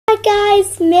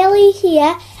guys, Millie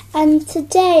here, and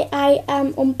today I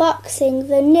am unboxing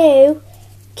the new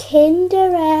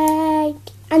Kinder Egg.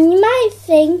 And you might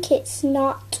think it's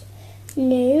not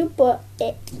new, but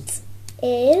it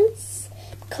is,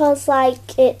 because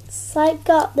it's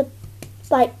got the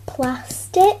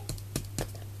plastic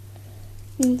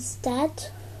instead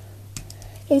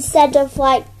of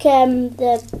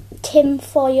the tin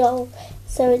foil,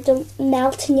 so it don't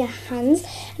melt in your hands.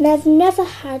 And I've never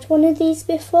had one of these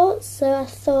before, so I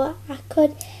thought I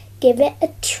could give it a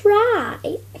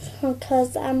try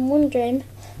because I'm wondering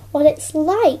what it's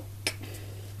like.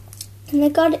 And I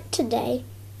got it today,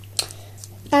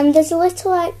 and there's a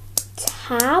little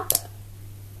tab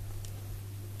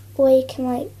where you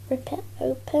can rip it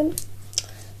open,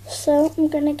 so I'm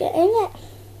gonna get in it.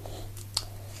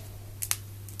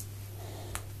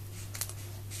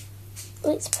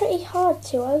 Well, it's pretty hard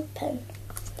to open.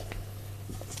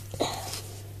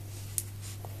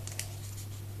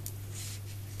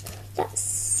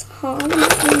 That's hard.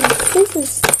 My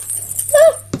scissors.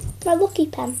 Ah, my lucky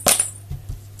pen.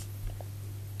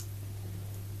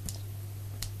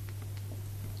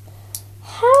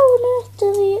 How on earth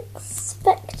do we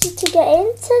expect you to get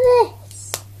into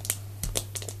this?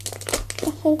 I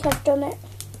think I've done it.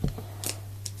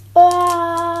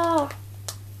 Ah!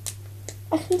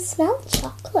 I can smell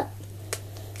chocolate.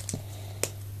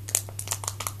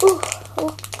 Ooh,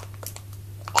 oh.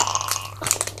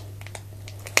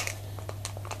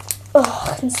 Oh,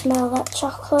 I can smell that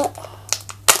chocolate.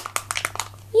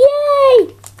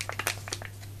 Yay!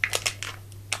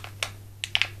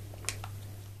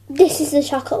 This is the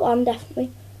chocolate one,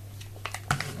 definitely.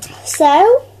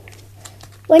 So,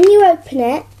 when you open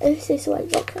it, this is what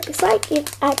it looks like. It's like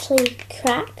you've actually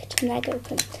cracked an egg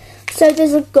open. So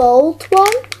there's a gold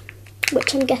one,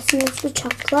 which I'm guessing is the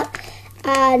chocolate,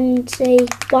 and the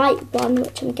white one,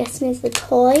 which I'm guessing is the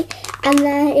toy, and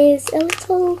there is a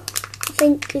little, I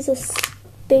think is a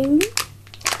spoon.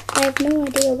 I have no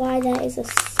idea why there is a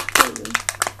spoon.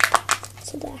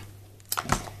 So there.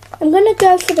 I'm going to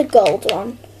go for the gold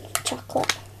one,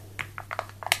 chocolate.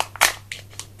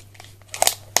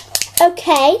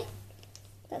 Okay,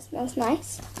 that smells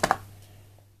nice.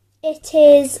 It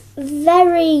is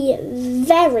very,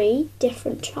 very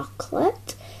different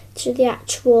chocolate to the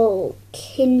actual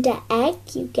Kinder Egg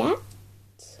you get.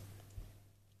 It's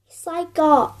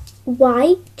got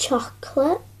white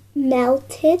chocolate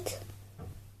melted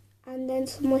and then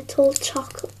some little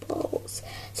chocolate balls.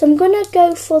 So I'm going to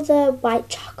go for the white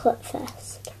chocolate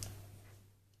first.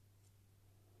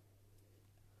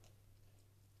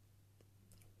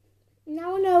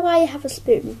 Now I know why you have a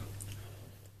spoon.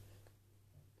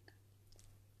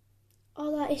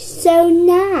 Oh, that is so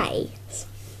nice.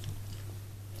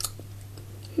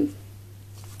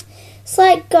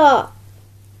 It's got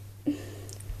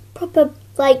proper,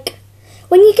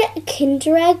 when you get a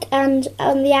Kinder Egg and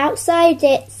on the outside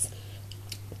it's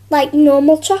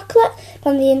normal chocolate, but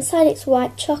on the inside it's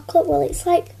white chocolate. Well, it's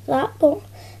like that, but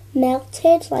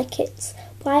melted. It's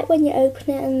white when you open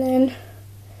it and then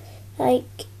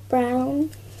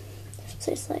brown.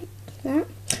 So it's like that.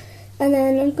 And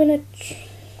then I'm gonna.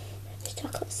 This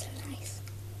chocolate's so nice.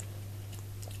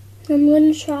 I'm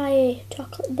gonna try a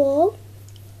chocolate ball.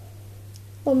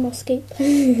 One more scoop.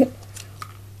 I'm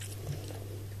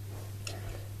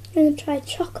gonna try a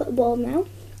chocolate ball now.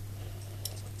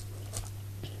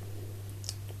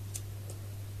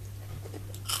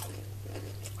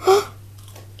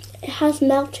 It has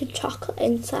melted chocolate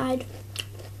inside.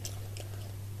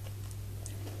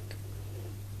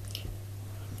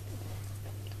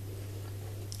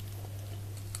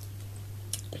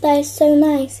 That is so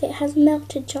nice. It has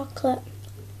melted chocolate.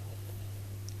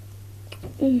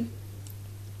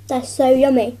 That's so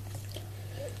yummy.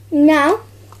 Now,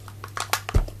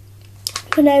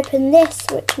 I'm going to open this,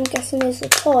 which I'm guessing is a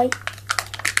toy.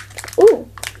 Ooh,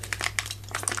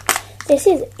 this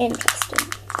is interesting.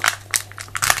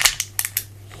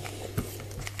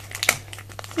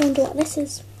 I wonder what this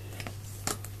is.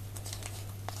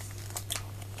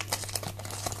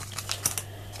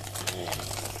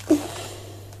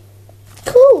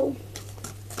 Cool.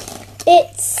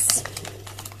 It's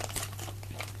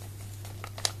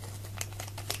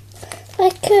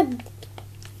like a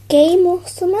game or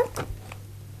something.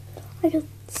 Like a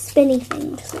spinny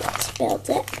thing, so let's build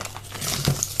it.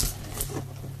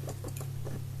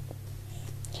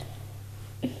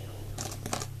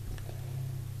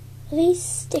 Are these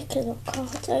stickers or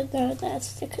cards? Oh no, they're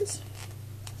stickers.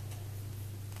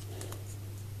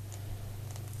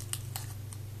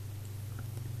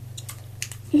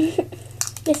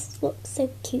 This looks so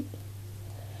cute.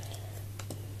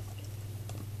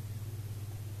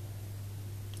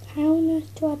 How on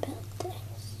earth do I build this?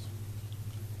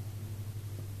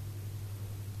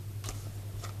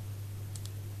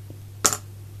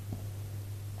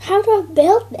 How do I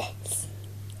build this?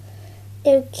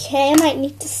 Okay, I might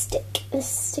need to stick this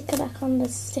sticker back on the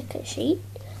sticker sheet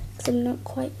because I'm not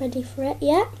quite ready for it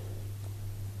yet.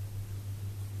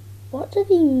 What do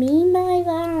they mean by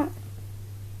that?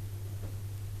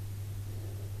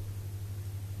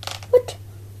 What?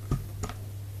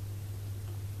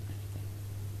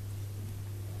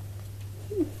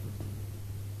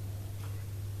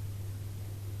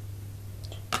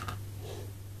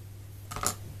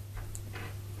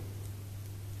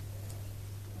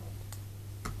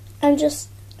 I'm just...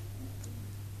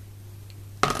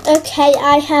 Okay,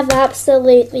 I have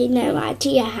absolutely no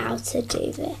idea how to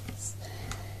do this.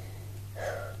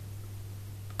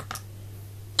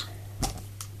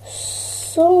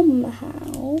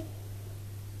 Somehow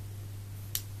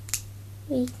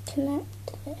we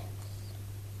connect this.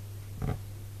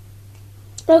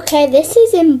 Okay, this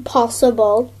is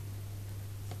impossible.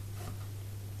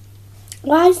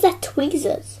 Why is there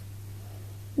tweezers?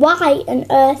 Why on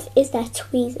earth is there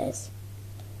tweezers?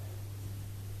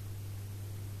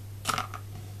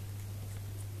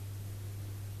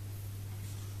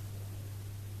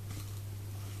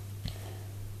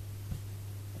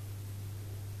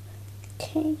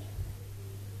 Okay.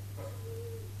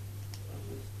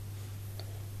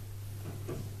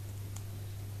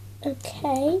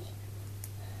 Okay.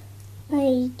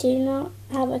 I do not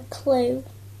have a clue.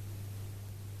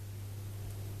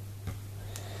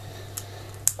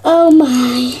 Oh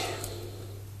my.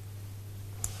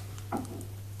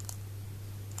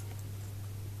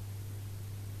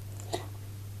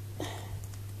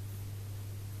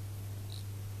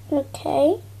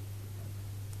 Okay.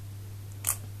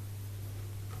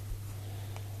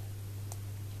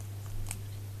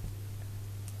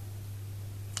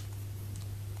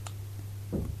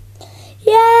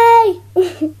 Yay!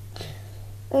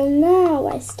 And now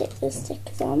I stick the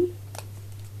stickers on.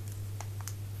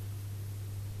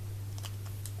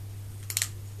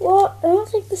 What? I don't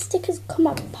think the stickers come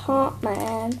apart,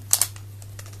 man.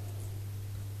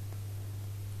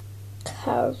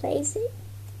 Crazy.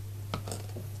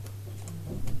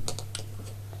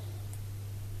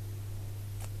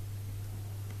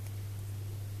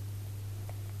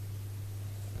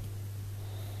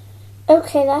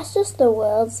 Okay, that's just the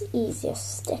world's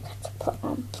easiest sticker to put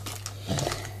on.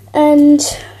 And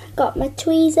got my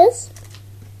tweezers.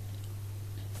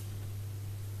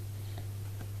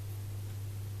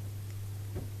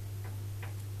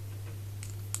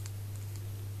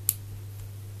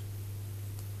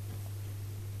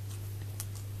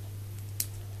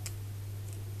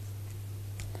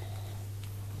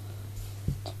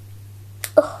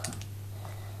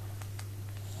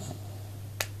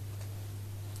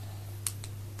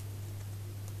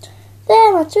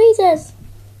 There are tweezers.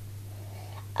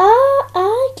 Ah,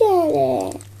 I get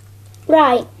it.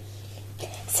 Right.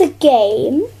 It's a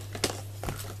game.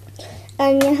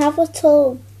 And you have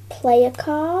little player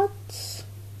cards.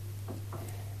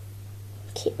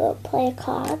 Cute little player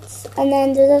cards. And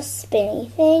then there's a spinny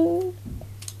thing.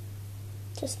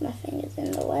 Just my finger's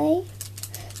in the way.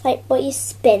 Like, but you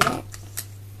spin it.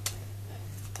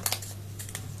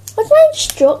 What's my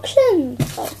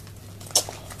instructions? Oh.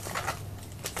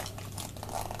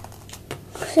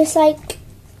 It's like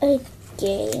a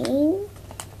game,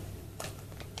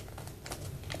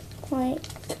 like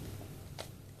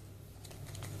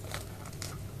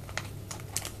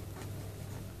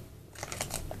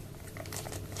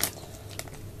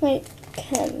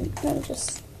I'll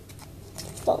just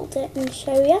fold it and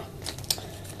show you,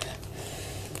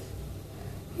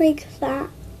 like that.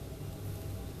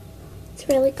 It's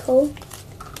really cool.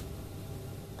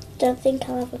 Don't think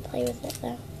I'll ever play with it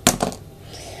though.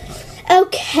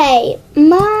 Okay,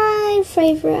 my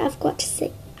favourite I've got to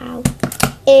say out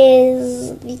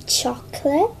is the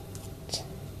chocolate.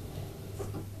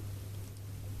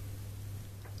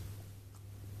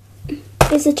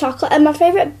 It's the chocolate, and my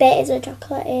favourite bit is the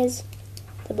chocolate is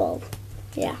the bulb.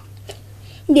 Yeah.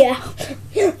 Yeah.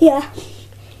 Yeah.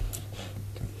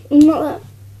 I'm not that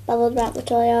bothered about the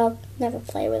toy, I'll never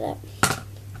play with it.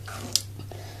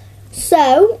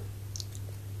 So,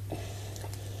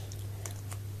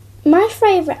 my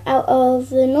favourite out of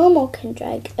the normal Kinder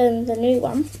Egg and the new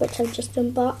one, which I've just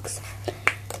unboxed,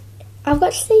 I've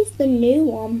got to say it's the new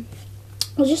one.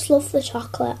 I just love the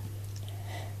chocolate.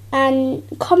 And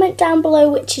comment down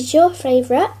below which is your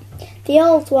favourite, the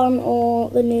old one or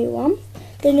the new one.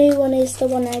 The new one is the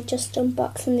one I just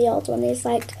unboxed, and the old one is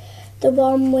like the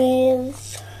one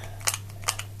with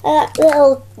a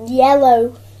little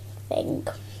yellow thing.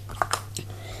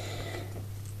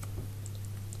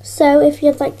 So if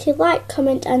you'd like to like,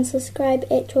 comment and subscribe,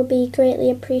 it will be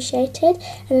greatly appreciated.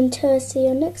 And until I see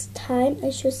you next time, I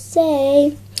shall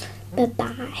say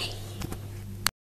bye-bye.